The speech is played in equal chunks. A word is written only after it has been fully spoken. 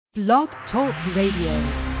Blog Talk Radio.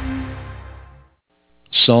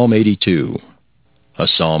 Psalm 82, a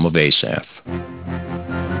psalm of Asaph.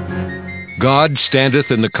 God standeth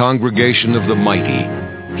in the congregation of the mighty.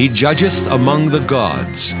 He judgeth among the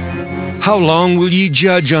gods. How long will ye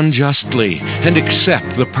judge unjustly, and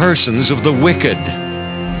accept the persons of the wicked?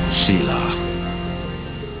 Selah.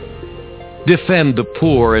 Defend the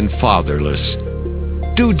poor and fatherless.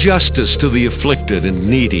 Do justice to the afflicted and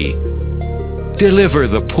needy. Deliver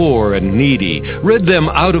the poor and needy. Rid them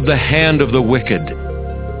out of the hand of the wicked.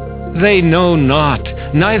 They know not,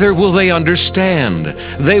 neither will they understand.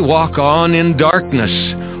 They walk on in darkness.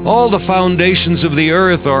 All the foundations of the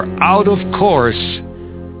earth are out of course.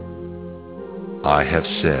 I have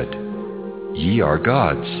said, Ye are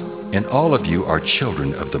gods, and all of you are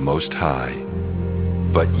children of the Most High.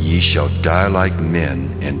 But ye shall die like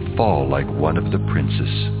men, and fall like one of the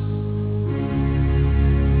princes.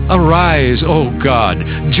 Arise, O God,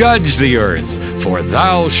 judge the earth, for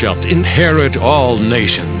thou shalt inherit all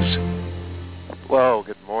nations. Well,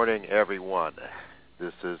 good morning, everyone.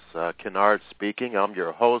 This is Kennard speaking. I'm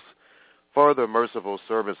your host for the Merciful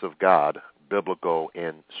Service of God Biblical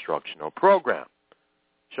Instructional Program.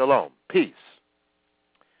 Shalom, peace.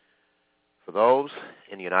 For those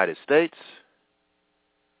in the United States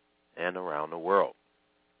and around the world.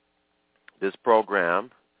 This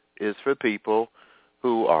program is for people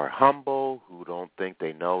who are humble, who don't think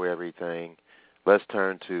they know everything. Let's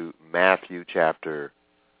turn to Matthew chapter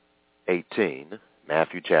 18.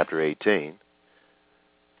 Matthew chapter 18,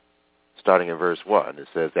 starting in verse 1. It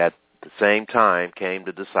says, At the same time came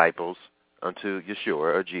the disciples unto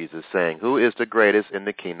Yeshua, or Jesus, saying, Who is the greatest in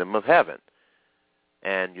the kingdom of heaven?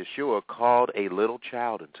 And Yeshua called a little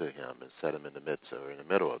child unto him and set him in the midst, or in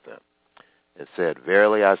the middle of them, and said,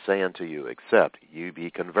 Verily I say unto you, except you be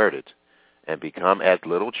converted and become as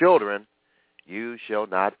little children, you shall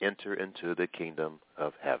not enter into the kingdom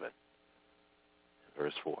of heaven.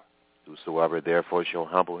 Verse 4. Whosoever therefore shall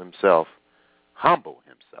humble himself.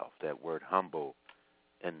 That word humble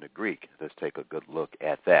in the Greek, let's take a good look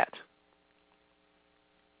at that.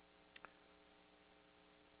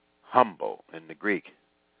 Humble in the Greek,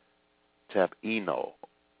 tapino,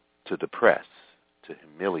 to depress, to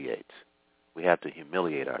humiliate. We have to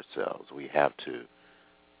humiliate ourselves. We have to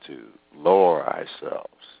lower ourselves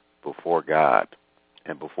before God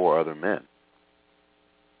and before other men,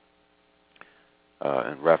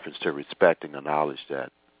 in reference to respecting the knowledge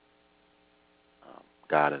that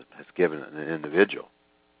God has given an individual.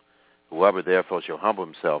 Whoever therefore shall humble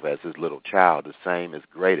himself as his little child, the same is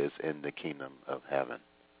greatest in the kingdom of heaven.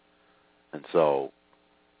 And so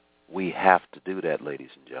we have to do that, ladies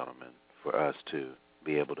and gentlemen, for us to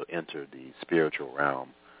be able to enter the spiritual realm,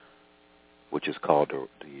 which is called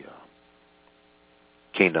the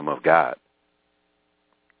kingdom of God,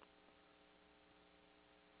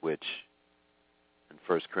 which in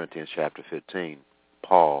 1 Corinthians chapter 15,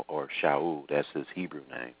 Paul, or Shaul, that's his Hebrew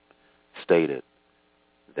name, stated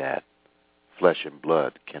that flesh and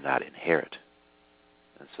blood cannot inherit.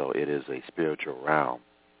 And so it is a spiritual realm.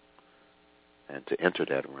 And to enter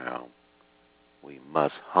that realm, we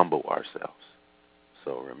must humble ourselves.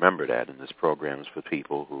 So remember that, and this program is for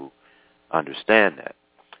people who understand that.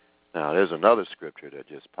 Now, there's another scripture that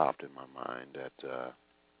just popped in my mind that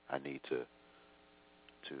I need to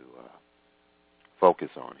focus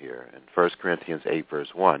on here. In 1 Corinthians 8, verse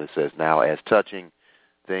 1, it says, Now as touching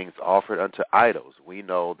things offered unto idols, we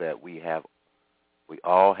know that we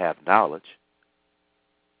all have knowledge.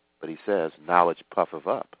 But he says, knowledge puffeth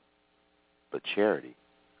up, but charity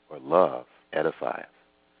or love edifieth.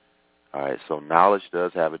 All right, so knowledge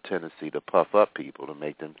does have a tendency to puff up people, to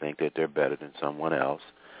make them think that they're better than someone else.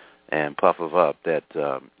 And puffeth up, that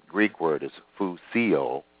Greek word is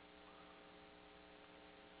phusio,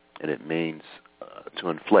 and it means to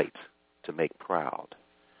inflate, to make proud.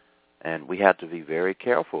 And we have to be very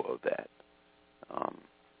careful of that.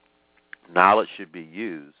 Knowledge should be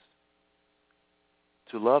used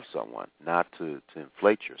to love someone, not to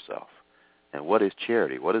inflate yourself. And what is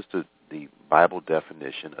charity? What is the Bible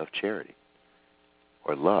definition of charity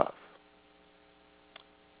or love?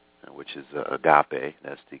 Which is agape.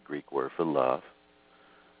 That's the Greek word for love.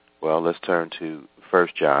 Well, let's turn to 1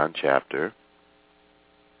 John chapter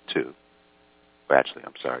 2. Actually,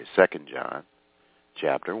 2 John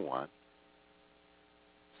chapter 1.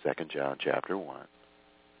 2 John chapter 1.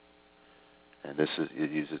 And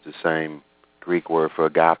it uses the same Greek word for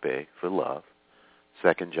agape, for love.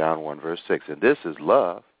 2 John 1, verse 6. And this is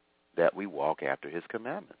love, that we walk after his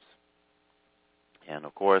commandments. And,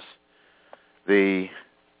 of course, the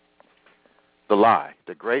lie,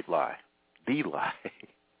 the great lie, the lie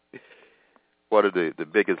one of the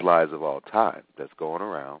biggest lies of all time that's going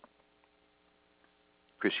around,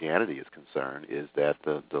 Christianity is concerned, is that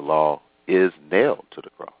the law is nailed to the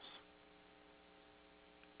cross.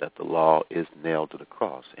 That the law is nailed to the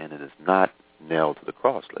cross, and it is not nailed to the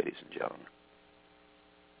cross, ladies and gentlemen.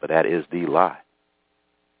 But that is the lie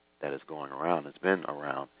that is going around. It's been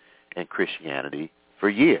around in Christianity for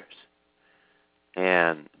years.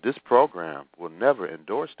 And this program will never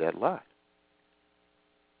endorse that lie.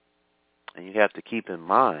 And you have to keep in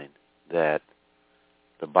mind that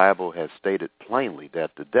the Bible has stated plainly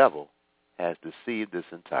that the devil has deceived this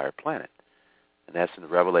entire planet. And that's in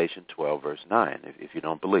Revelation 12, verse 9. If you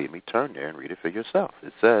don't believe me, turn there and read it for yourself.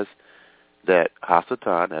 It says that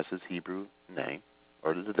Hasatan, that's his Hebrew name,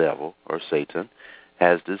 or the devil, or Satan,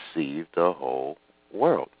 has deceived the whole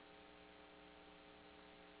world.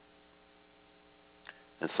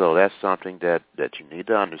 And so that's something that you need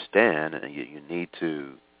to understand and you need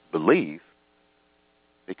to believe,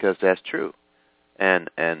 because that's true. And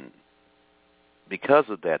because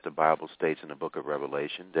of that, the Bible states in the book of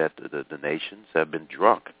Revelation that the nations have been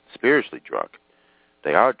drunk, spiritually drunk.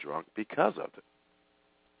 They are drunk because of it,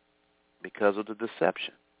 because of the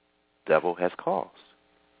deception the devil has caused.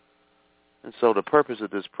 And so the purpose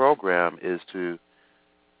of this program is to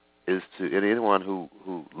anyone who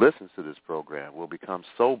listens to this program will become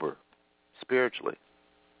sober spiritually,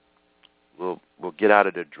 will get out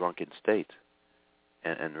of their drunken state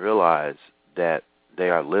and realize that they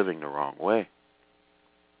are living the wrong way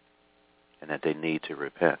and that they need to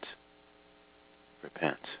repent.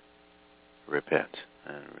 And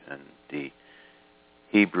the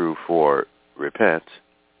Hebrew for repent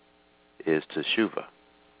is teshuvah,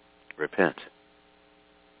 repent,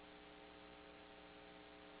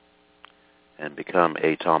 and become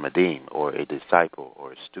a talmidim, or a disciple,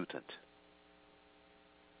 or a student,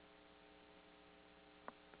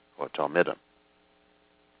 or talmidim.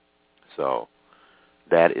 So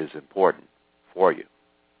that is important for you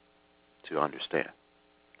to understand.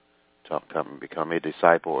 To become a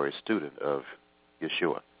disciple or a student of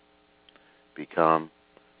Yeshua. Become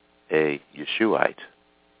a Yeshuite.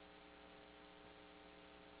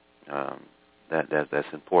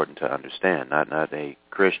 That's important to understand. Not a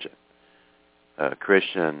Christian.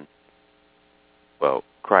 Christian, well,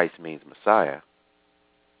 Christ means Messiah.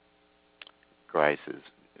 Christ is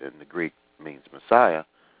in the Greek means Messiah,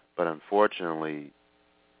 but unfortunately,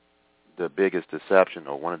 the biggest deception,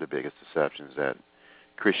 or one of the biggest deceptions, that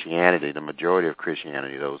Christianity, the majority of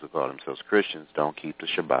Christianity, those who call themselves Christians, don't keep the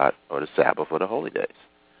Shabbat or the Sabbath or the holy days.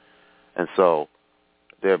 And so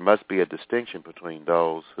there must be a distinction between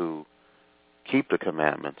those who keep the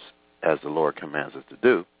commandments as the Lord commands us to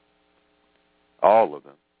do, all of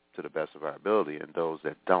them, to the best of our ability, and those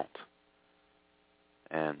that don't.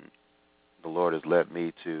 And the Lord has led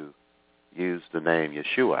me to use the name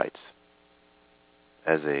Yeshuites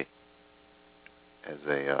as a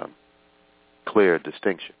clear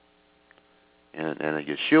distinction. And a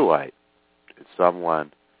Yeshuite is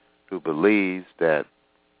someone who believes that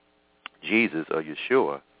Jesus, or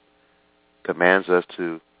Yeshua, commands us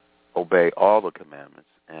to obey all the commandments.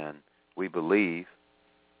 And we believe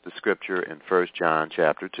the scripture in 1 John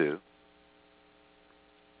chapter 2.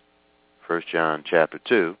 1 John chapter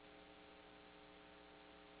 2,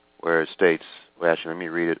 where it states, well, actually, let me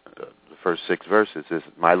read it, the first 6 verses. It says,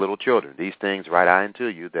 "My little children, these things write I unto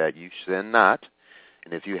you, that you sin not.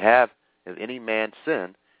 And if any man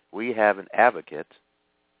sin, we have an advocate,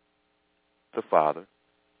 the Father,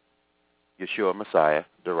 Yeshua Messiah,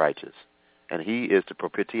 the righteous. And he is the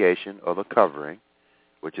propitiation, or the covering,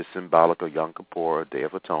 which is symbolic of Yom Kippur, Day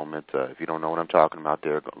of Atonement. If you don't know what I'm talking about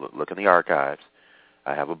there, look in the archives.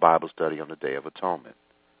 I have a Bible study on the Day of Atonement,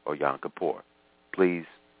 or Yom Kippur. Please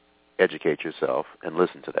educate yourself and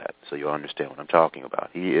listen to that so you'll understand what I'm talking about.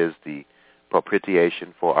 He is the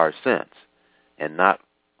propitiation for our sins, and not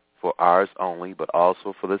for ours only, but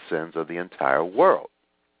also for the sins of the entire world.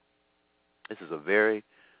 This is a very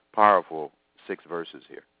powerful 6 verses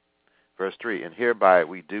here. Verse 3, "And hereby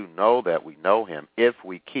we do know that we know him, if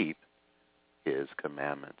we keep his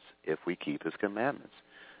commandments." If we keep his commandments.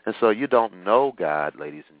 And so you don't know God,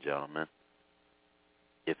 ladies and gentlemen,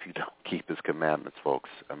 if you don't keep his commandments, folks.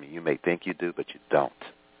 I mean, you may think you do, but you don't.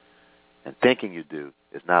 And thinking you do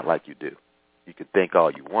is not like you do. You can think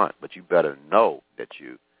all you want, but you better know that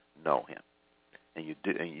you know him. And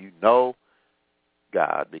you know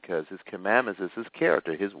God because his commandments is his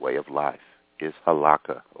character, his way of life, his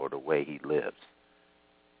halakha, or the way he lives.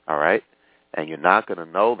 All right? And you're not going to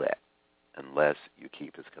know that unless you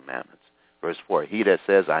keep his commandments. Verse 4, "He that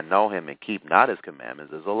says, I know him, and keep not his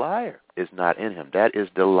commandments, is a liar. Is not in him." That is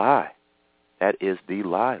the lie. That is the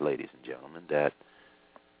lie, ladies and gentlemen, that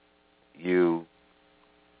you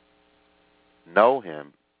know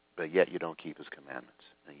him, but yet you don't keep his commandments.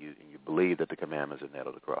 And you believe that the commandments are nailed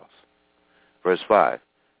to the cross. Verse 5,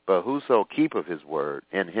 but whoso keepeth his word,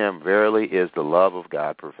 in him verily is the love of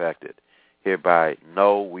God perfected. Hereby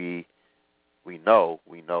we know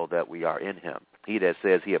that we are in him. He that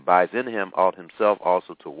says he abides in him ought himself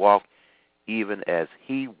also to walk even as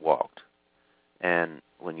he walked. And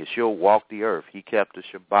when Yeshua walked the earth, he kept the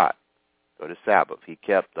Shabbat, or the Sabbath. He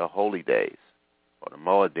kept the holy days, or the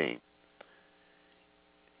Moedim.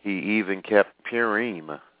 He even kept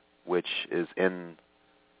Purim, which is in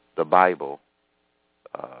the Bible,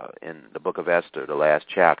 in the book of Esther, the last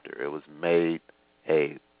chapter. It was made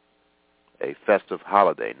a festive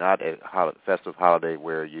holiday, not a festive holiday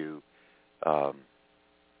where you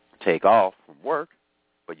take off from work,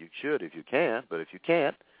 but you should if you can. But if you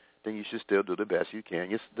can't, then you should still do the best you can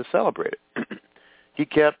to celebrate it. He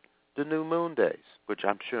kept the new moon days, which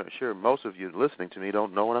I'm sure most of you listening to me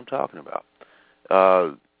don't know what I'm talking about.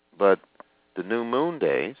 But the new moon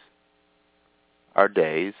days are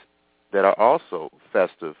days that are also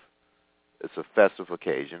festive. It's a festive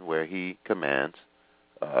occasion where he commands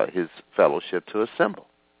his fellowship to assemble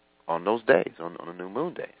on those days, on the new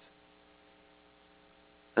moon days.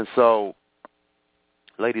 And so,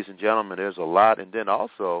 ladies and gentlemen, there's a lot. And then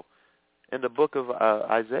also in the book of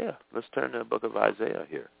Isaiah. Let's turn to the book of Isaiah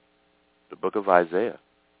here. The book of Isaiah,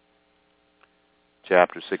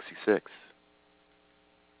 chapter 66.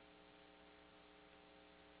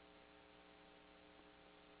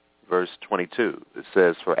 Verse 22, it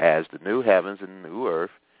says, for as the new heavens and the new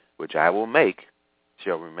earth, which I will make,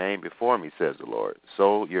 shall remain before me, says the Lord,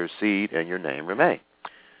 so your seed and your name remain.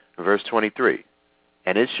 Verse 23,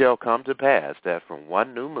 and it shall come to pass that from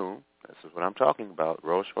one new moon, this is what I'm talking about,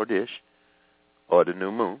 Rosh Chodesh, or the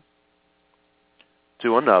new moon,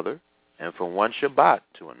 to another, and from one Shabbat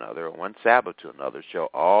to another, or one Sabbath to another, shall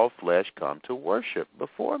all flesh come to worship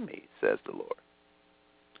before me, says the Lord.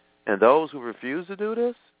 And those who refuse to do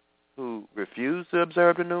this, who refuse to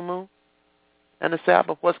observe the new moon and the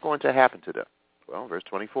Sabbath, what's going to happen to them? Well, verse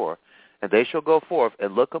 24, and they shall go forth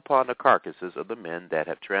and look upon the carcasses of the men that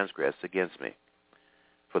have transgressed against me.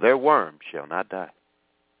 For their worm shall not die,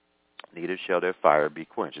 neither shall their fire be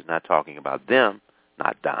quenched. It's not talking about them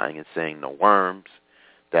not dying. It's saying the worms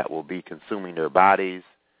that will be consuming their bodies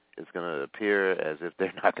is going to appear as if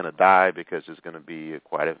they're not going to die, because there's going to be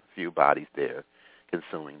quite a few bodies there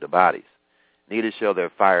consuming the bodies. Neither shall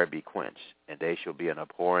their fire be quenched, and they shall be an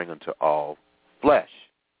abhorring unto all flesh.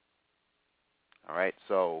 All right,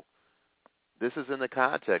 so this is in the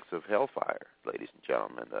context of hellfire, ladies and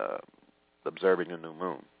gentlemen, observing the new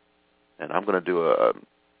moon. And I'm going to do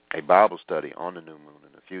a Bible study on the new moon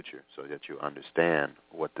in the future so that you understand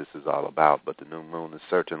what this is all about. But the new moon is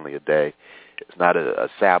certainly a day. It's not a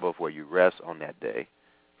Sabbath where you rest on that day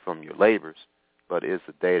from your labors, but it's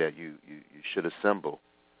a day that you should assemble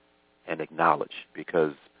and acknowledge,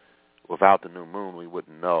 because without the new moon, we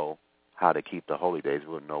wouldn't know how to keep the holy days.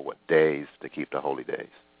 We wouldn't know what days to keep the holy days,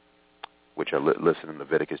 which are listed in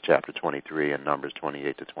Leviticus chapter 23 and Numbers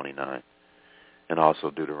 28 to 29, and also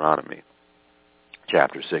Deuteronomy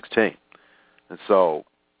chapter 16. And so,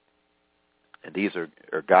 and these are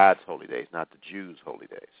God's holy days, not the Jews' holy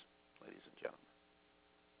days, ladies and gentlemen.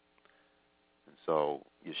 And so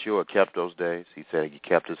Yeshua kept those days. He said he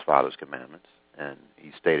kept his Father's commandments. And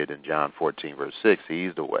he stated in John 14, verse 6,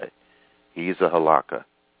 he's the way. He's the halakha.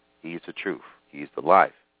 He's the truth. He's the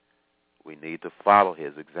life. We need to follow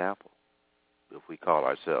his example if we call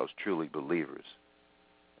ourselves truly believers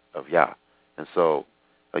of Yah. And so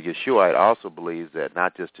a Yeshuaite also believes that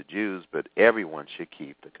not just the Jews, but everyone should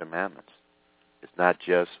keep the commandments. It's not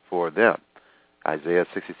just for them. Isaiah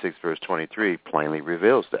 66, verse 23 plainly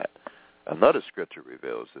reveals that. Another scripture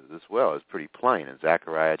reveals it as well. It's pretty plain in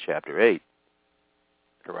Zechariah chapter 8.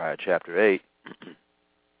 Zechariah chapter 8,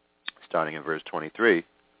 starting in verse 23.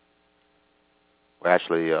 Well,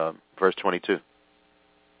 actually, verse 22.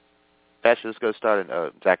 Actually, let's go start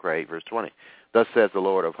in Zechariah 8, verse 20. Thus says the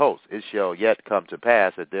Lord of hosts, it shall yet come to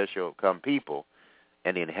pass that there shall come people,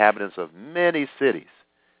 and the inhabitants of many cities,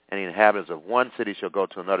 and the inhabitants of one city shall go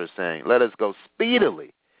to another, saying, let us go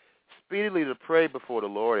speedily to pray before the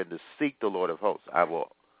Lord and to seek the Lord of hosts. I will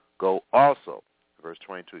go also. Verse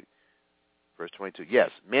 22.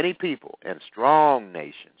 Yes, many people and strong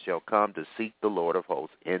nations shall come to seek the Lord of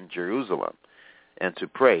hosts in Jerusalem and to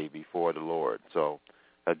pray before the Lord. So,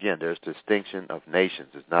 again, there's distinction of nations.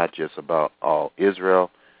 It's not just about all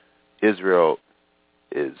Israel. Israel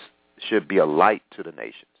should be a light to the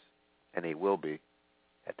nations, and he will be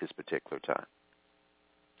at this particular time.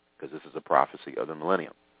 because this is a prophecy of the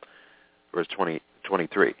millennium. Verse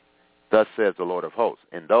 23. Thus says the Lord of hosts,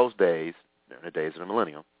 in those days, during the days of the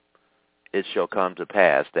millennium, it shall come to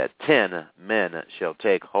pass that 10 men shall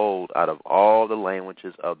take hold out of all the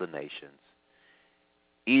languages of the nations,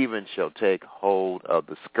 even shall take hold of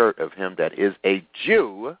the skirt of him that is a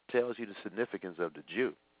Jew. Tells you the significance of the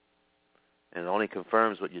Jew. And it only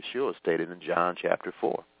confirms what Yeshua stated in John chapter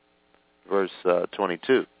 4, verse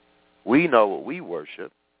 22. We know what we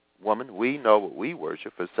worship. Woman, we know what we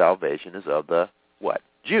worship, for salvation is of the, what?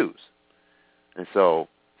 Jews. And so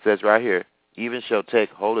it says right here, even shall take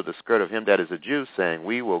hold of the skirt of him that is a Jew, saying,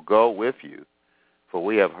 we will go with you, for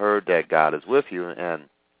we have heard that God is with you. And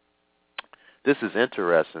this is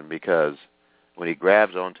interesting because when he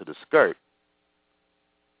grabs onto the skirt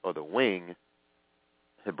or the wing,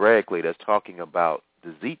 Hebraically, that's talking about the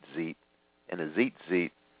zitzit, and the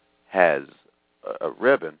zitzit has a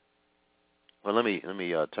ribbon. Well, let me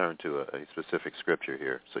turn to a specific scripture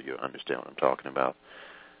here so you'll understand what I'm talking about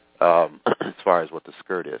as far as what the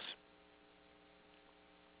skirt is.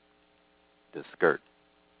 The skirt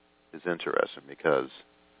is interesting because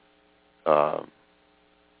let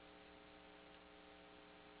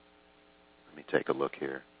me take a look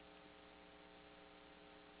here.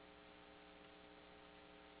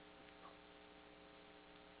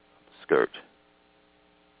 Skirt.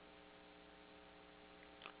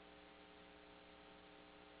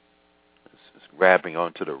 It's grabbing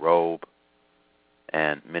onto the robe,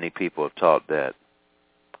 and many people have taught that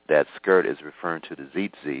that skirt is referring to the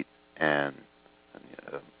zitzit, and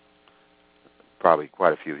probably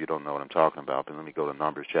quite a few of you don't know what I'm talking about, but let me go to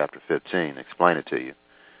Numbers chapter 15 and explain it to you.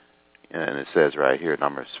 And it says right here,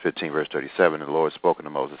 Numbers 15, verse 37, and the Lord spoke unto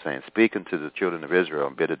Moses, saying, speak unto the children of Israel,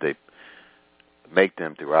 and bid that they make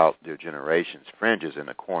them throughout their generations fringes in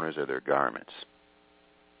the corners of their garments.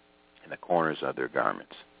 In the corners of their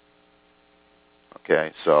garments.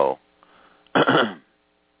 Okay, so and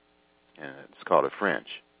it's called a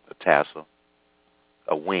fringe, a tassel,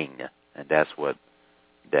 a wing, and that's what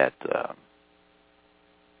that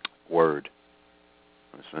word,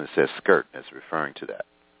 when it says skirt, is referring to that.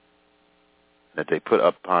 That they put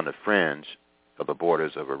upon the fringe of the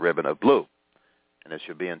borders of a ribbon of blue. And it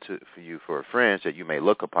shall be unto for you for a fringe, that you may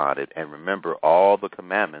look upon it and remember all the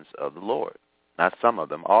commandments of the Lord. Not some of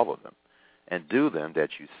them, all of them. And do them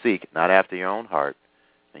that you seek, not after your own heart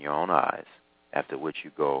and your own eyes, after which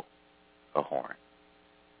you go a horn.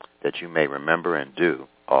 That you may remember and do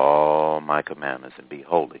all my commandments and be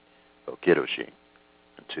holy, O Kiddushim,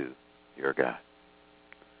 unto your God.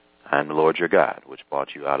 I am the Lord your God, which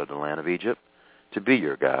brought you out of the land of Egypt, to be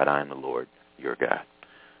your God. I am the Lord your God.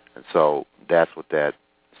 And so that's what that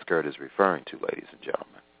skirt is referring to, ladies and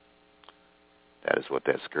gentlemen. That is what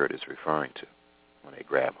that skirt is referring to when they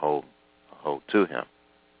grab hold to him,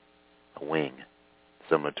 a wing,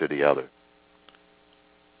 similar to the other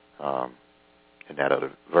in that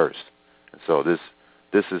other verse. And so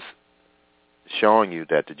this is showing you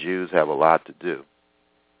that the Jews have a lot to do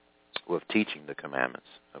with teaching the commandments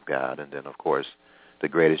of God. And then, of course, the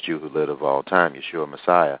greatest Jew who lived of all time, Yeshua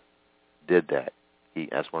Messiah, did that.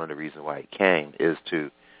 That's one of the reasons why he came, is to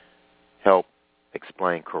help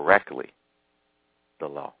explain correctly the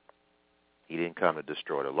law. He didn't come to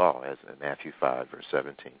destroy the law, as in Matthew 5, verse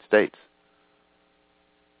 17 states.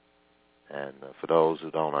 And for those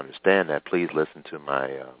who don't understand that, please listen to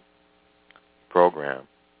my program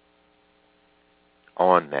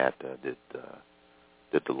on that. Did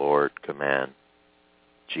the Lord command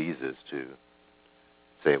Jesus to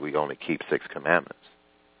say we only keep 6 commandments?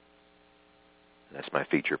 That's my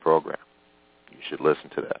feature program. You should listen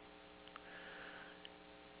to that.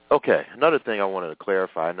 Okay, another thing I wanted to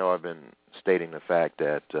clarify. I know I've been stating the fact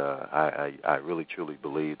that I really truly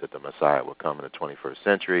believe that the Messiah will come in the 21st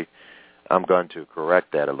century. I'm going to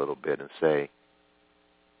correct that a little bit and say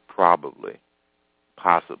probably,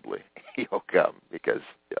 possibly he'll come, because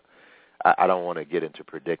I don't want to get into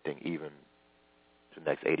predicting even the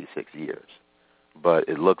next 86 years. But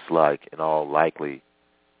it looks like in all likelihood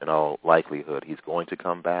he's going to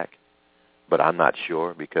come back. But I'm not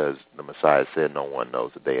sure, because the Messiah said no one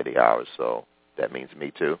knows the day or the hour, so that means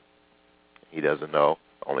me too. He doesn't know.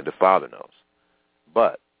 Only the Father knows.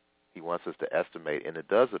 But he wants us to estimate, and it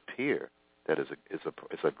does appear that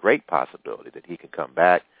it's a great possibility that he can come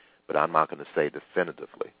back, but I'm not going to say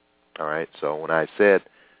definitively. All right? So when I said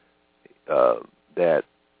that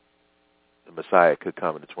the Messiah could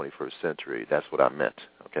come in the 21st century, that's what I meant.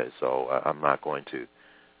 Okay? So I'm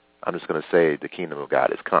just going to say the kingdom of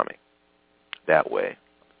God is coming. That way,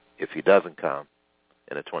 if he doesn't come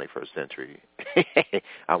in the 21st century,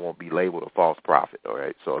 I won't be labeled a false prophet, all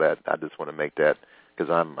right? So that I just want to make that,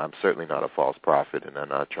 because I'm certainly not a false prophet, and I'm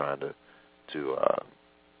not trying to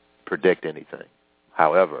predict anything.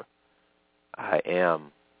 However, I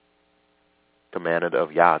am commanded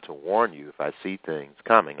of Yah to warn you if I see things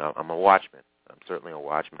coming. I'm a watchman. I'm certainly a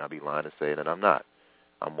watchman. I'd be lying to say that I'm not.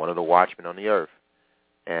 I'm one of the watchmen on the earth.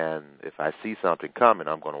 And if I see something coming,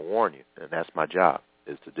 I'm going to warn you. And that's my job,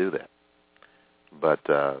 is to do that. But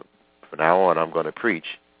from now on, I'm going to preach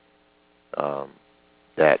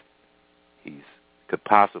that he could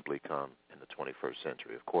possibly come in the 21st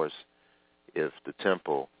century. Of course, if the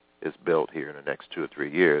temple is built here in the next 2 or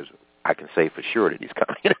 3 years, I can say for sure that he's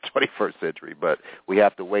coming in the 21st century. But we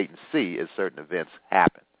have to wait and see as certain events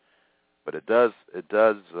happen. But it does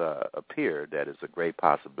appear that it's a great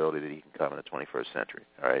possibility that he can come in the 21st century.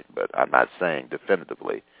 All right, but I'm not saying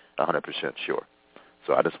definitively 100% sure.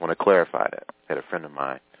 So I just want to clarify that. I had a friend of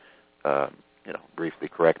mine, briefly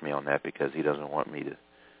correct me on that because he doesn't want me to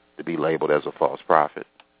be labeled as a false prophet.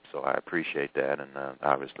 So I appreciate that, and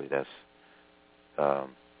obviously that's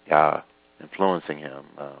Yah influencing him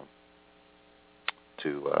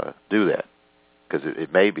to do that, because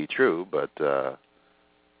it may be true, but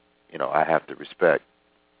I have to respect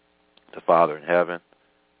the Father in heaven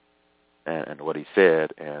and what he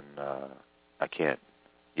said, and I can't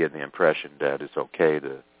get the impression that it's okay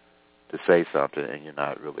to say something and you're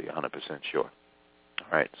not really 100% sure.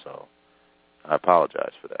 All right, so I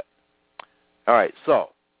apologize for that. All right, so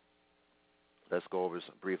let's go over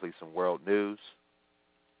briefly some world news.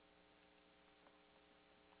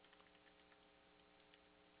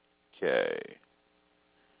 Okay.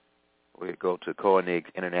 We go to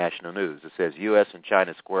Koenig's International News. It says U.S. and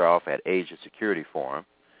China square off at Asia Security Forum.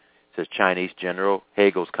 It says Chinese General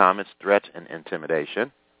Hagel's comments, threat, and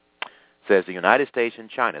intimidation. It says the United States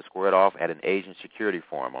and China squared off at an Asian Security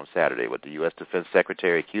Forum on Saturday with the U.S. Defense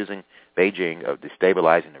Secretary accusing Beijing of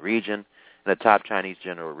destabilizing the region and the top Chinese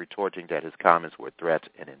general retorting that his comments were threats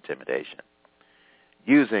and intimidation.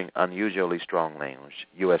 Using unusually strong language,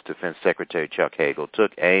 U.S. Defense Secretary Chuck Hagel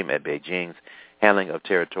took aim at Beijing's handling of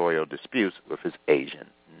territorial disputes with his Asian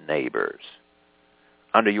neighbors.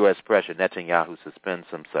 Under U.S. pressure, Netanyahu suspends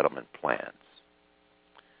some settlement plans.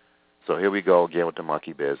 So here we go again with the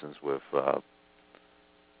monkey business with the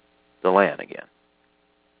land again.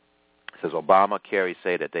 It says Obama, Kerry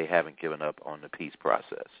say that they haven't given up on the peace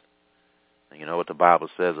process. And you know what the Bible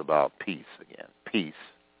says about peace again. Peace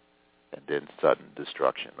and then sudden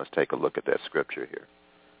destruction. Let's take a look at that scripture here.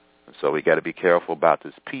 And so we got to be careful about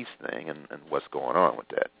this peace thing and what's going on with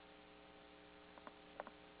that.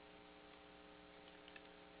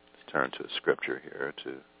 Let's turn to a scripture here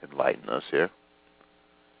to enlighten us here.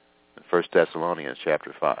 In 1 Thessalonians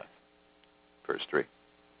chapter 5, verse 3.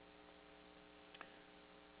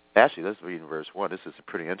 Actually, let's read in verse 1. This is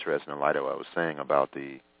pretty interesting in light of what I was saying about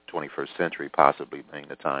the 21st century possibly being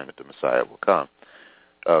the time that the Messiah will come.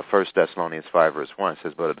 1 Thessalonians 5, verse 1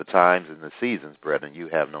 says, But at the times and the seasons, brethren, you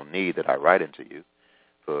have no need that I write unto you,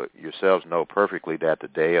 for yourselves know perfectly that the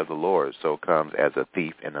day of the Lord so comes as a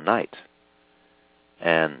thief in the night.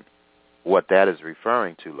 And what that is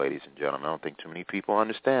referring to, ladies and gentlemen, I don't think too many people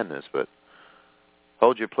understand this, but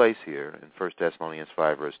hold your place here in 1 Thessalonians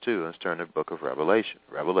 5, verse 2. Let's turn to the book of Revelation.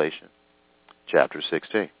 Revelation, chapter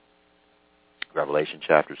 16. Revelation,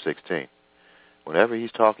 chapter 16. Whenever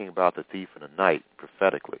he's talking about the thief in the night,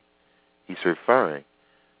 prophetically, he's referring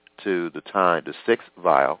to the time, the sixth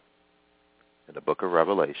vial in the book of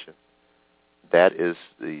Revelation. That is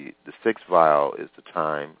the sixth vial is the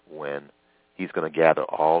time when he's going to gather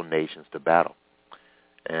all nations to battle.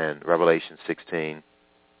 And Revelation 16,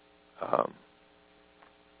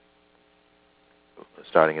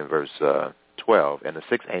 starting in verse 12, and the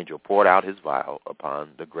sixth angel poured out his vial upon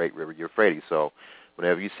the great river Euphrates. So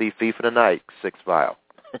whenever you see thief in the night, sixth vial.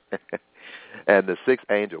 And the sixth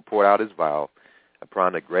angel poured out his vial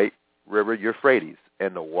upon the great river Euphrates,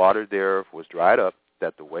 and the water thereof was dried up,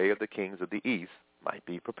 that the way of the kings of the east might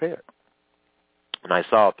be prepared. And I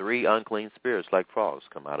saw 3 unclean spirits like frogs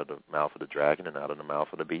come out of the mouth of the dragon and out of the mouth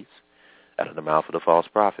of the beast, out of the mouth of the false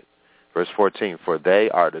prophet. Verse 14, For they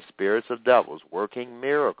are the spirits of devils working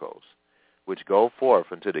miracles, which go forth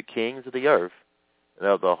unto the kings of the earth and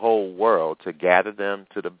of the whole world to gather them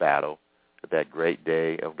to the battle at that great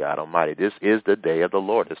day of God Almighty. This is the day of the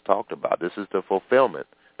Lord that's talked about. This is the fulfillment,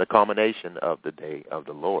 the culmination of the day of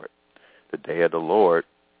the Lord. The day of the Lord,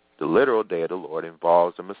 the literal day of the Lord,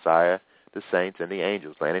 involves the Messiah, the saints, and the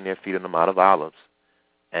angels landing their feet on the Mount of Olives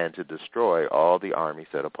and to destroy all the armies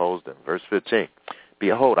that oppose them. Verse 15,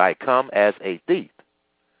 Behold, I come as a thief.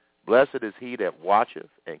 Blessed is he that watcheth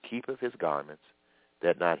and keepeth his garments,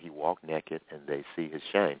 that not he walk naked and they see his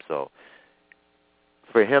shame. So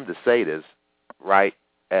for him to say this right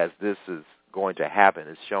as this is going to happen,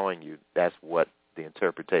 is showing you that's what the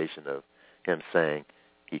interpretation of him saying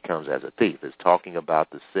he comes as a thief is talking about.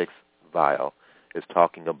 The sixth vial is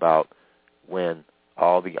talking about when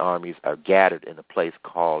all the armies are gathered in a place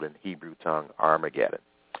called in Hebrew tongue Armageddon.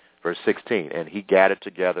 Verse 16, and he gathered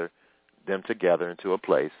them together into a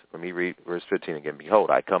place. Let me read verse 15 again. Behold,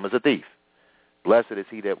 I come as a thief. Blessed is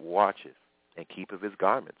he that watcheth and keepeth his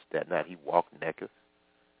garments, that not he walk naked,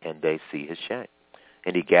 and they see his shame.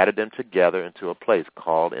 And he gathered them together into a place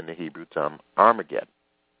called in the Hebrew tongue Armageddon.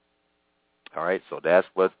 All right, so that's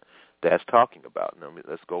what that's talking about. Now,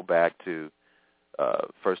 let's go back to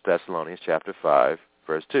 1 Thessalonians chapter 5,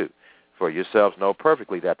 verse 2. For yourselves know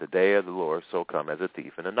perfectly that the day of the Lord so come as a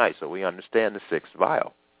thief in the night. So we understand the sixth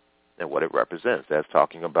vial and what it represents. That's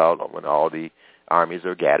talking about when all the armies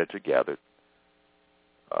are gathered together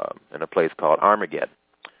in a place called Armageddon.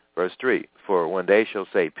 Verse 3, for when they shall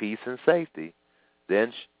say peace and safety,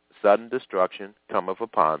 then sudden destruction cometh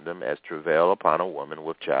upon them as travail upon a woman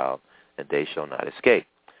with child, and they shall not escape.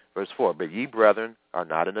 Verse 4, but ye, brethren, are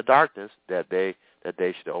not in the darkness, that they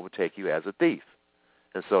should overtake you as a thief.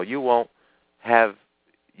 And so you won't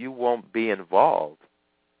be involved.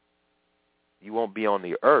 You won't be on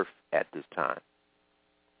the earth at this time.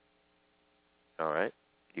 All right?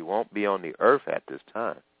 You won't be on the earth at this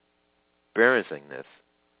time experiencing this.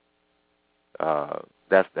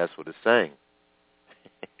 That's what it's saying.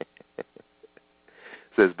 It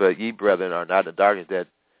says, but ye, brethren, are not in the darkness, that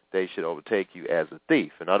they should overtake you as a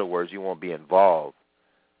thief. In other words, you won't be involved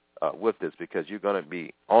with this because you're going to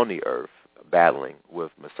be on the earth battling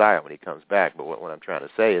with Messiah when he comes back. But what I'm trying to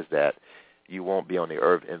say is that you won't be on the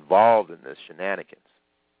earth involved in this shenanigans,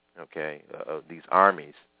 okay, of these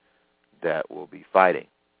armies that will be fighting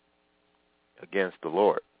against the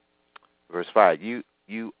Lord. Verse 5,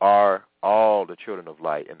 you are all the children of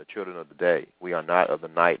light and the children of the day. We are not of the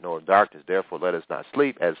night nor of darkness. Therefore, let us not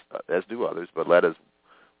sleep as do others, but let us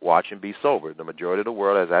watch and be sober. The majority of the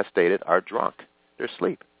world, as I stated, are drunk. They're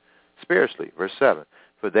asleep spiritually. Verse 7,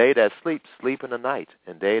 for they that sleep, sleep in the night,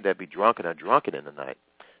 and they that be drunken are drunken in the night.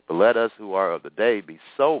 But let us who are of the day be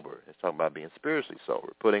sober. It's talking about being spiritually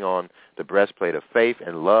sober, putting on the breastplate of faith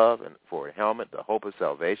and love, and for a helmet, the hope of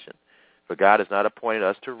salvation. For God has not appointed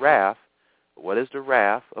us to wrath. What is the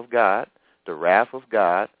wrath of God? The wrath of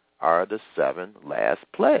God are the 7 last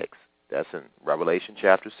plagues. That's in Revelation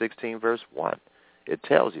chapter 16, verse 1. It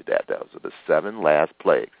tells you that. Those are the 7 last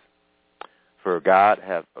plagues. For God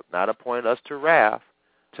hath not appointed us to wrath,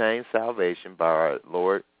 obtain salvation by our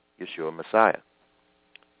Lord Yeshua Messiah.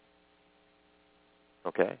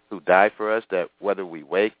 Okay? Who died for us, that whether we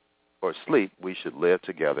wake or sleep, we should live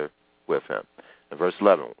together with him. In verse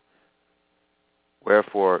 11,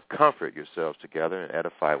 wherefore comfort yourselves together and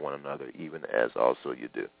edify one another, even as also you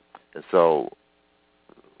do. And so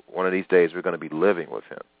one of these days we're going to be living with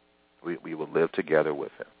him. We will live together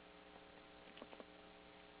with him.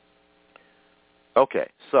 Okay,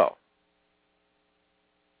 so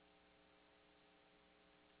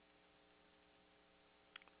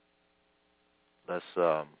let's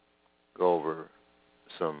go over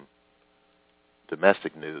some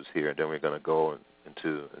domestic news here, and then we're going to go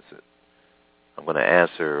into, I'm going to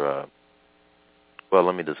answer, well,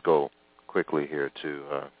 let me just go quickly here too,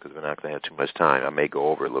 because we're not going to have too much time. I may go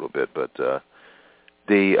over a little bit, but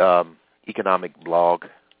the economic blog,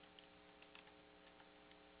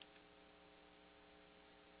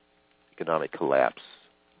 economic collapse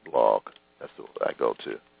blog, that's what I go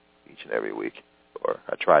to each and every week, or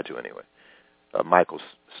I try to anyway. Michael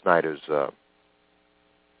Snyder's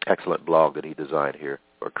excellent blog that he designed here,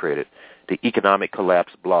 or created, the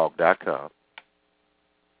economiccollapseblog.com.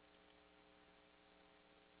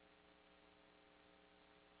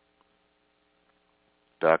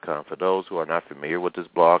 For those who are not familiar with this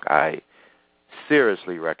blog, I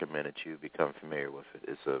seriously recommend that you become familiar with it.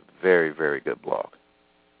 It's a very, very good blog.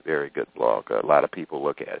 Very good blog. A lot of people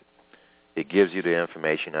look at it. It gives you the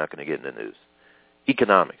information you're not going to get in the news.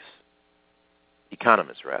 Economists.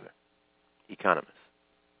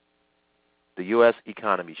 The U.S.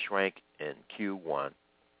 economy shrank in Q1,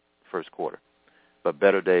 first quarter, but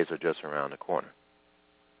better days are just around the corner.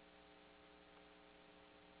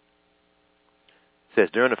 It says,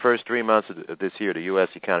 during the first 3 months of this year, the U.S.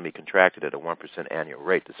 economy contracted at a 1% annual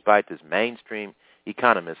rate. Despite this, mainstream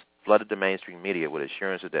economists flooded the mainstream media with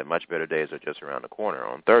assurances that much better days are just around the corner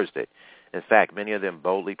on Thursday. In fact, many of them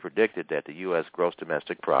boldly predicted that the U.S. gross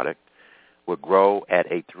domestic product would grow at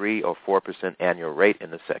a 3 or 4% annual rate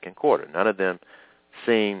in the second quarter. None of them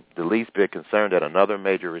seemed the least bit concerned that another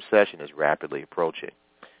major recession is rapidly approaching.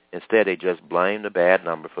 Instead, they just blamed the bad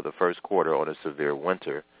number for the first quarter on a severe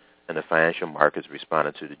winter and the financial markets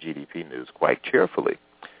responded to the GDP news quite cheerfully.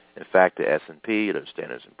 In fact, the S&P, the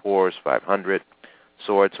Standard & Poor's 500,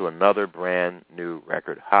 soared to another brand new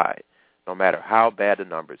record high. No matter how bad the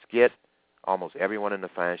numbers get, almost everyone in the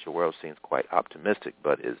financial world seems quite optimistic,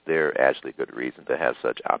 but is there actually good reason to have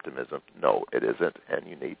such optimism? No, it isn't, and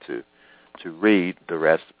you need to read the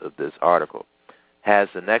rest of this article. Has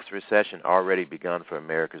the next recession already begun for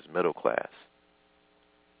America's middle class?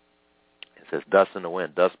 It says, dust in the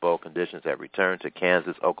wind, dust bowl conditions have returned to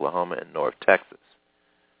Kansas, Oklahoma, and North Texas.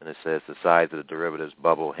 And it says the size of the derivatives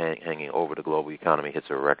bubble hanging over the global economy hits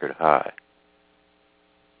a record high.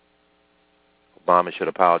 Obama should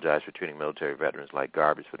apologize for treating military veterans like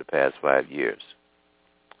garbage for the past 5 years.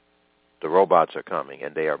 The robots are coming,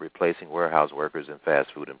 and they are replacing warehouse workers and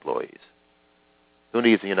fast food employees. Who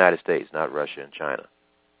needs the United States, not Russia and China?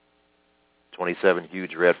 27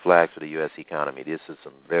 huge red flags for the U.S. economy. This is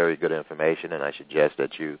some very good information, and I suggest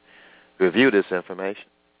that you review this information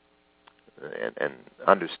and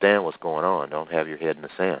understand what's going on. Don't have your head in the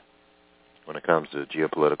sand when it comes to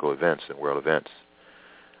geopolitical events and world events.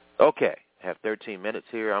 Okay, I have 13 minutes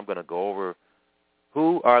here. I'm going to go over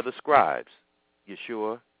who are the scribes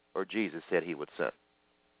Yeshua or Jesus said he would send.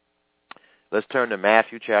 Let's turn to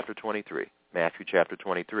Matthew chapter 23. Matthew chapter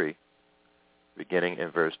 23, beginning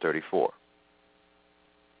in verse 34.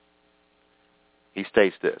 He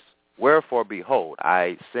states this, wherefore, behold,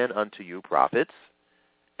 I send unto you prophets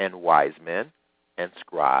and wise men and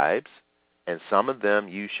scribes, and some of them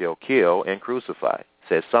you shall kill and crucify. It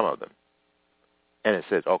says some of them. And it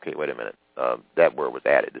says, okay, wait a minute. That word was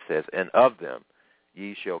added. It says, and of them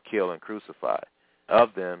ye shall kill and crucify.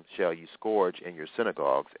 Of them shall ye scourge in your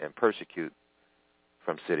synagogues and persecute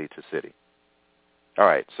from city to city. All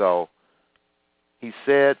right, so he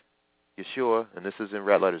said, Yeshua, and this is in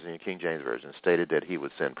red letters in your King James Version, stated that he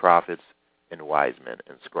would send prophets and wise men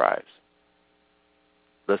and scribes.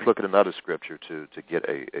 Let's look at another scripture to get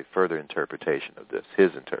a further interpretation of this,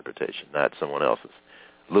 his interpretation, not someone else's.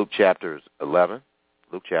 Luke chapter 11,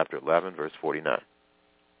 verse 49. It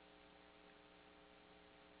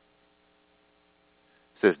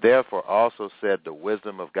says, therefore also said the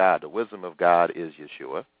wisdom of God. The wisdom of God is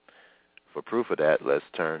Yeshua. For proof of that, let's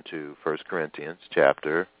turn to 1 Corinthians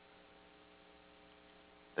chapter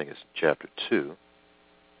 1,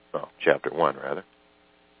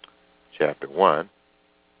 Chapter 1,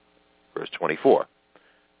 verse 24.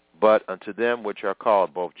 But unto them which are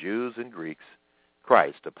called, both Jews and Greeks,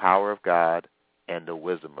 Christ, the power of God and the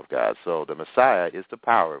wisdom of God. So the Messiah is the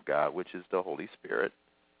power of God, which is the Holy Spirit,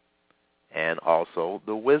 and also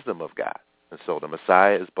the wisdom of God. And so the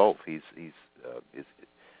Messiah is both.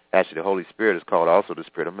 Actually, the Holy Spirit is called also the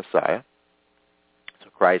Spirit of Messiah. So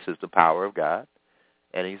Christ is the power of God,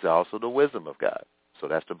 and he's also the wisdom of God. So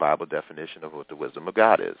that's the Bible definition of what the wisdom of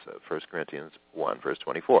God is, 1 Corinthians 1, verse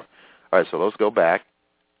 24. All right, so let's go back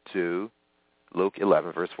to Luke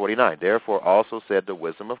 11, verse 49. Therefore also said the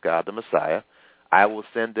wisdom of God, the Messiah, I will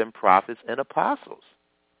send them prophets and apostles,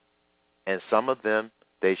 and some of them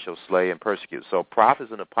they shall slay and persecute. So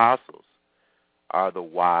prophets and apostles are the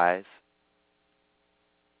wise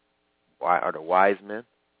men,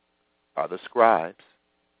 are the scribes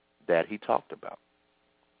that he talked about.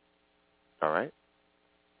 All right?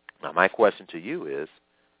 Now, my question to you is,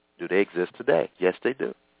 do they exist today? Yes, they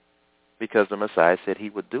do. Because the Messiah said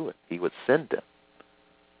he would do it. He would send them.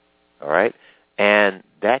 All right? And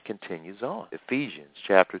that continues on. Ephesians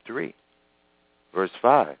chapter 3, verse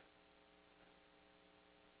 5.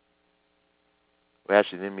 Well,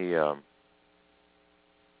 actually, let me...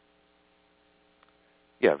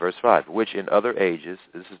 verse 5, which in other ages,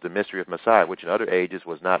 this is the mystery of Messiah, which in other ages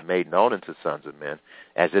was not made known unto sons of men,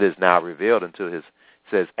 as it is now revealed unto his,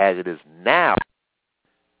 says, as it is now,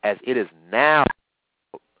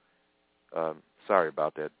 sorry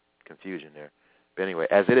about that confusion there. But anyway,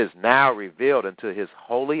 as it is now revealed unto his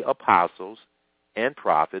holy apostles and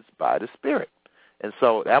prophets by the Spirit. And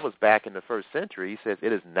so that was back in the first century. He says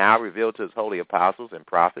it is now revealed to his holy apostles and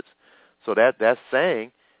prophets. So that's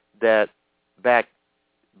saying that back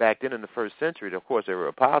then in the first century, of course, there were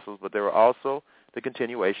apostles, but there were also the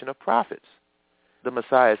continuation of prophets. The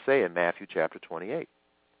Messiah say in Matthew chapter 28.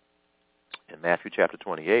 In Matthew chapter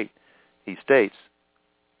 28, he states,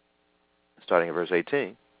 starting in verse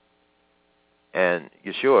 18, and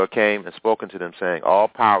Yeshua came and spoke unto them, saying, all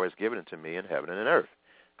power is given unto me in heaven and in earth.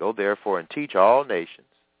 Go therefore and teach all nations,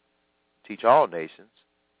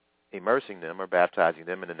 immersing them or baptizing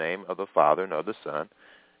them in the name of the Father and of the Son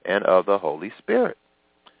and of the Holy Spirit.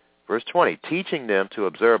 Verse 20, teaching them to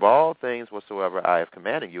observe all things whatsoever I have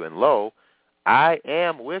commanded you. And lo, I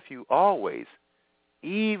am with you always,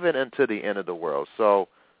 even unto the end of the world. So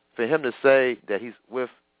for him to say that he's with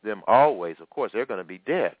them always, of course, they're going to be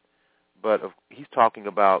dead. But he's talking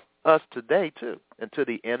about us today, too, and to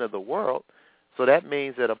the end of the world. So that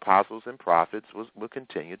means that apostles and prophets will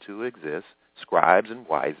continue to exist, scribes and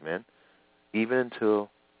wise men, even until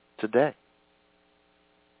today.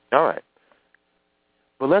 All right.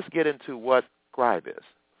 Well, let's get into what scribe is,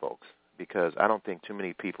 folks, because I don't think too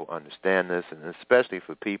many people understand this, and especially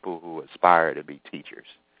for people who aspire to be teachers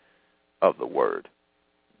of the word.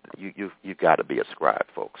 You've got to be a scribe,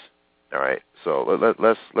 folks. All right. So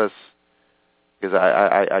let's because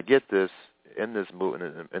I get this in this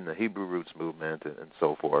movement, in the Hebrew roots movement and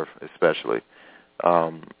so forth, especially.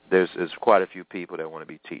 There's quite a few people that want to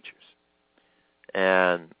be teachers.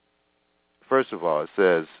 And first of all, it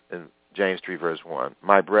says in James 3, verse 1,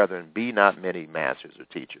 "My brethren, be not many masters or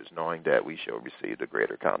teachers, knowing that we shall receive the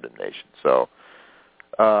greater condemnation." So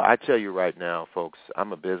I tell you right now, folks,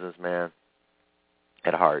 I'm a businessman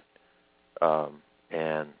at heart,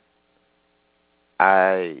 and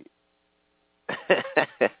I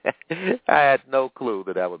had no clue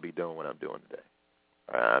that I would be doing what I'm doing today.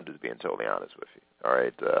 I'm just being totally honest with you. All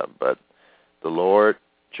right, but the Lord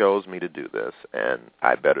chose me to do this, and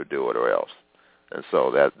I better do it or else. And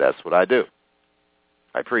so that's what I do.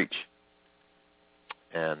 I preach,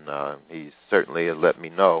 and He certainly has let me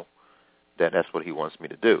know that that's what He wants me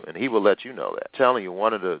to do, and He will let you know that. I'm telling you,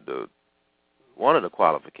 one of the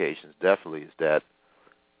qualifications definitely is that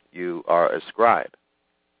you are a scribe.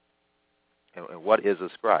 And what is a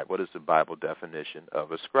scribe? What is the Bible definition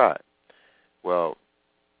of a scribe? Well,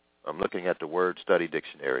 I'm looking at the Word Study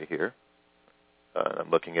Dictionary here. I'm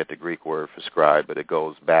looking at the Greek word for scribe, but it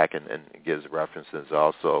goes back and gives references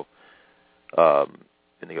also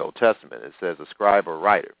in the Old Testament. It says a scribe or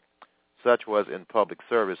writer. Such was in public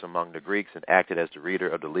service among the Greeks and acted as the reader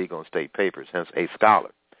of the legal and state papers, hence a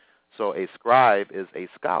scholar. So a scribe is a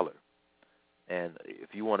scholar. And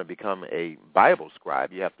if you want to become a Bible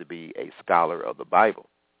scribe, you have to be a scholar of the Bible.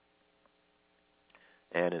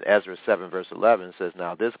 And in Ezra 7, verse 11, it says,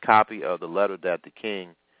 "Now this copy of the letter that the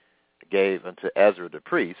king gave unto Ezra the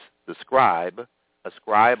priest, the scribe, a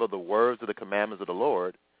scribe of the words of the commandments of the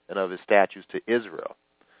Lord and of his statutes to Israel."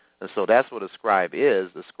 And so that's what a scribe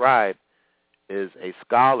is. The scribe is a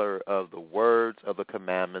scholar of the words of the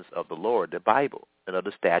commandments of the Lord, the Bible, and of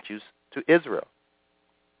the statutes to Israel.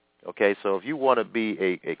 Okay, so if you want to be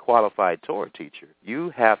a qualified Torah teacher,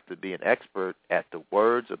 you have to be an expert at the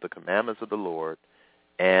words of the commandments of the Lord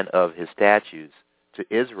and of his statutes to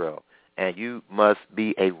Israel. And you must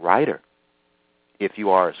be a writer if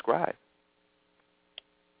you are a scribe.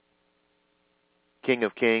 King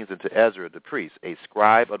of Kings, and to Ezra the priest, a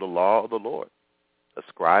scribe of the law of the Lord. A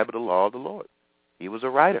scribe of the law of the Lord. He was a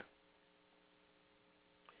writer.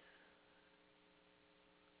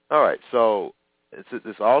 All right, so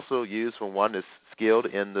it's also used for one that's skilled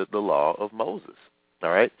in the law of Moses.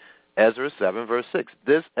 All right, Ezra 7, verse 6.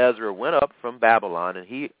 "This Ezra went up from Babylon, and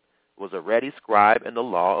he was a ready scribe in the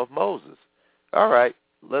law of Moses." All right,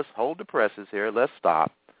 let's hold the presses here. Let's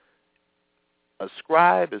stop. A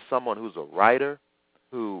scribe is someone who's a writer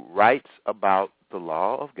who writes about the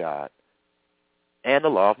law of God and the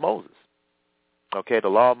law of Moses. Okay, the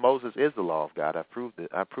law of Moses is the law of God. I've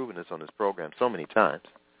proven this on this program so many times.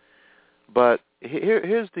 But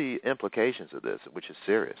here's the implications of this, which is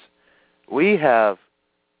serious. We have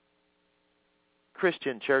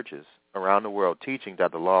Christian churches around the world teaching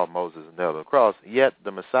that the law of Moses is nailed to the cross, yet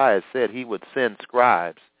the Messiah said he would send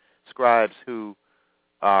scribes who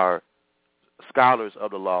are scholars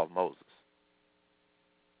of the law of Moses.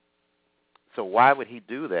 So why would he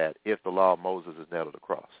do that if the law of Moses is nailed to the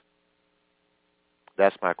cross?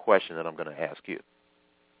 That's my question that I'm going to ask you.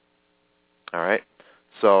 All right?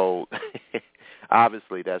 So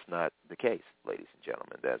obviously that's not the case, ladies and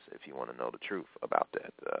gentlemen. That's, if you want to know the truth about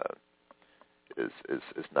that,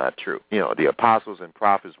 it's not true. You know, the apostles and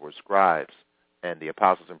prophets were scribes, and the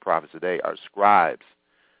apostles and prophets today are scribes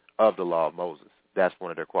of the law of Moses. That's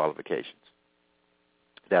one of their qualifications.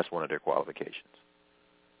 That's one of their qualifications.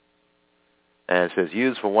 And it says,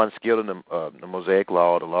 used for one skilled in the Mosaic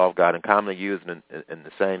law, the law of God, and commonly used in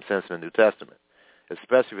the same sense in the New Testament,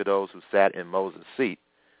 especially for those who sat in Moses' seat,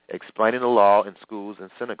 explaining the law in schools and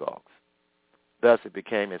synagogues. Thus, it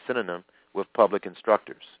became a synonym with public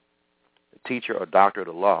instructors, a teacher or doctor of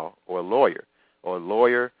the law, or a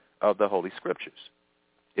lawyer of the Holy Scriptures.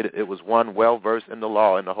 It was one well-versed in the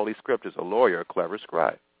law and the Holy Scriptures, a lawyer, a clever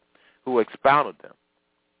scribe, who expounded them.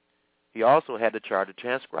 He also had the charge of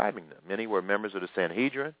transcribing them. Many were members of the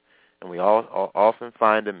Sanhedrin, and we all often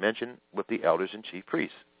find them mentioned with the elders and chief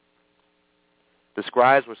priests. The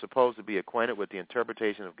scribes were supposed to be acquainted with the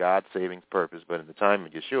interpretation of God's saving purpose, but in the time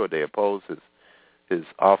of Yeshua, they opposed his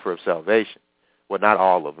offer of salvation. Well, not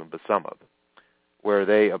all of them, but some of them, where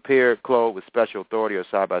they appeared clothed with special authority or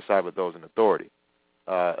side by side with those in authority.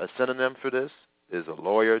 A synonym for this is a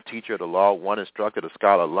lawyer, teacher of the law, one instructed, a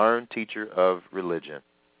scholar, learned, teacher of religion.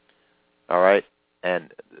 All right?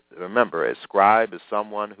 And remember, a scribe is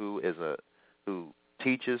someone who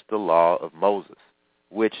teaches the law of Moses,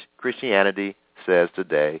 which Christianity says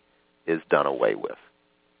today is done away with.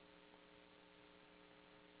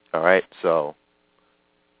 All right? So,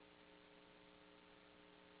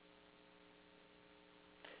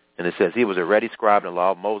 and it says, he was a ready scribe in the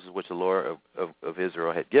law of Moses, which the Lord of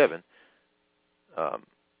Israel had given.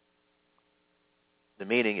 The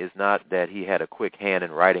meaning is not that he had a quick hand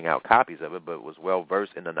in writing out copies of it, but was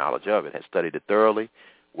well-versed in the knowledge of it, had studied it thoroughly,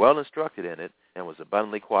 well-instructed in it, and was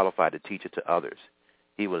abundantly qualified to teach it to others.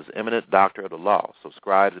 He was eminent doctor of the law. So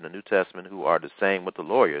scribes in the New Testament, who are the same with the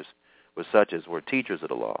lawyers, were such as were teachers of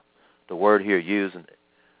the law. The word here used in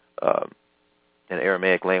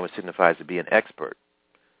Aramaic language signifies to be an expert.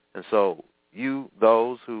 And so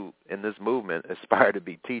those who in this movement aspire to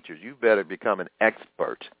be teachers, you better become an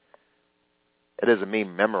expert. It doesn't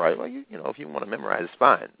mean memorize. Well, if you want to memorize, it's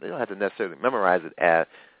fine. You don't have to necessarily memorize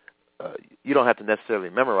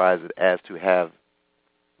it as to have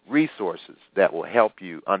resources that will help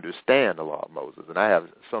you understand the law of Moses. And I have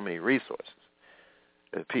so many resources.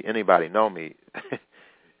 If anybody know me,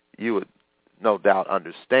 you would no doubt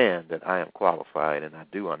understand that I am qualified and I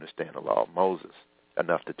do understand the law of Moses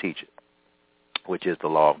enough to teach it, which is the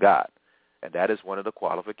law of God. And that is one of the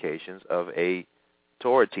qualifications of a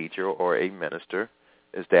Torah teacher or a minister,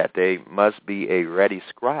 is that they must be a ready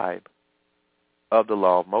scribe of the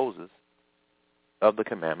law of Moses, of the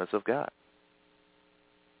commandments of God.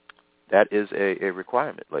 That is a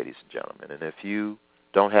requirement, ladies and gentlemen. And if you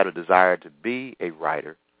don't have a desire to be a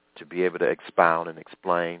writer, to be able to expound and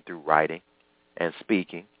explain through writing and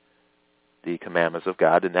speaking the commandments of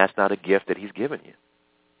God, then that's not a gift that he's given you.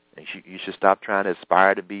 And you should stop trying to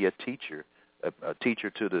aspire to be a teacher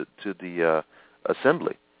to the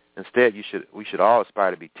assembly. Instead, we should all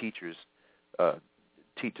aspire to be teachers,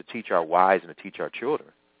 to teach our wives and to teach our children,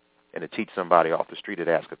 and to teach somebody off the street that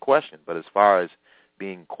asks a question. But as far as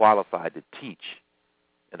being qualified to teach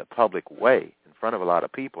in a public way in front of a lot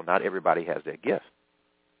of people, not everybody has that gift.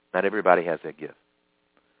 Not everybody has that gift.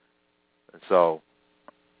 And so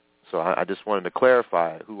I just wanted to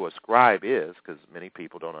clarify who a scribe is, because many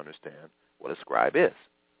people don't understand what a scribe is.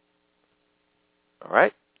 All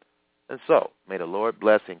right? And so, may the Lord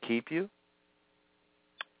bless and keep you.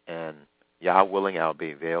 And Yah willing, I'll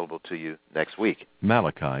be available to you next week.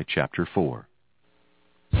 Malachi chapter 4.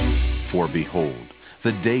 For behold,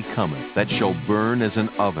 the day cometh that shall burn as an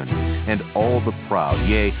oven, and all the proud,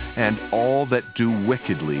 yea, and all that do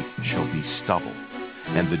wickedly shall be stubble.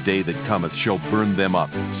 And the day that cometh shall burn them up,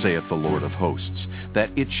 saith the Lord of hosts, that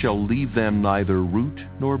it shall leave them neither root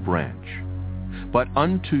nor branch. But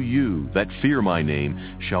unto you that fear my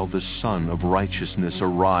name shall the Son of Righteousness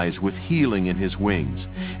arise with healing in his wings,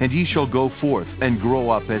 and ye shall go forth and grow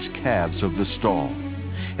up as calves of the stall.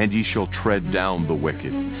 And ye shall tread down the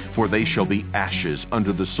wicked, for they shall be ashes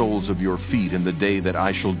under the soles of your feet in the day that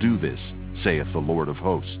I shall do this, saith the Lord of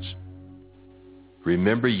hosts.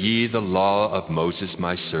 Remember ye the law of Moses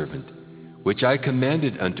my servant, which I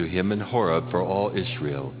commanded unto him in Horeb for all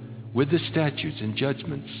Israel, with the statutes and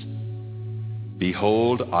judgments.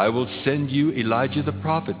 Behold, I will send you Elijah the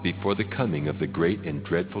prophet before the coming of the great and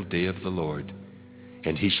dreadful day of the Lord.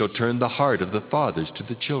 And he shall turn the heart of the fathers to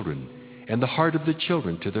the children, and the heart of the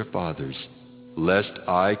children to their fathers, lest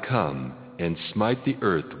I come and smite the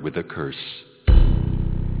earth with a curse.